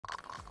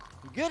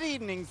Good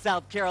evening,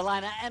 South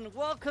Carolina, and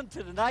welcome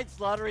to tonight's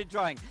lottery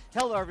drawing.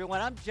 Hello,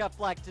 everyone. I'm Jeff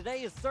Black.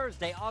 Today is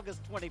Thursday,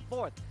 August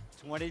 24th,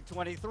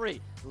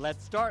 2023.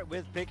 Let's start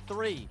with pick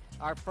 3.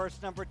 Our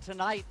first number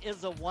tonight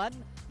is a 1.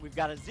 We've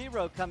got a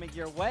 0 coming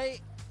your way,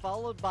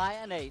 followed by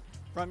an 8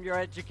 from your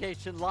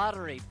education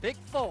lottery. Pick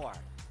 4.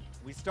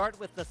 We start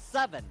with the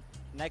 7.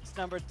 Next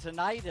number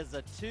tonight is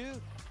a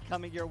 2.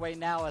 Coming your way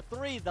now, a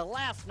 3. The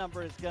last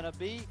number is going to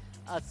be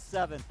a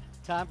 7.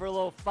 Time for a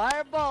little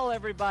fireball,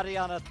 everybody,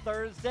 on a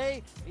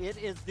Thursday. It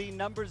is the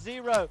number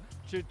 0.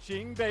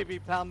 Cha-ching, baby,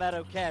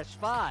 Palmetto Cash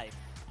 5.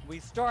 We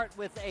start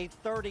with a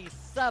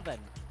 37.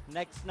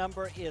 Next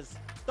number is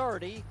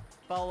 30,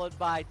 followed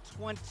by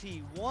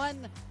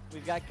 21.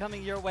 We've got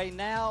coming your way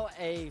now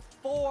a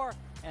 4,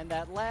 and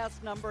that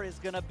last number is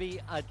going to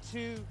be a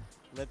 2.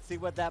 Let's see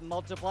what that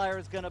multiplier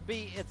is going to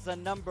be. It's a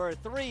number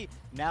 3.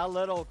 Now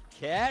little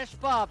cash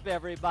pop,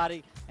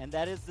 everybody. And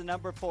that is the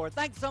number 4.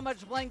 Thanks so much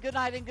for playing. Good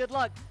night and good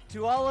luck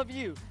to all of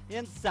you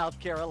in South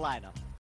Carolina.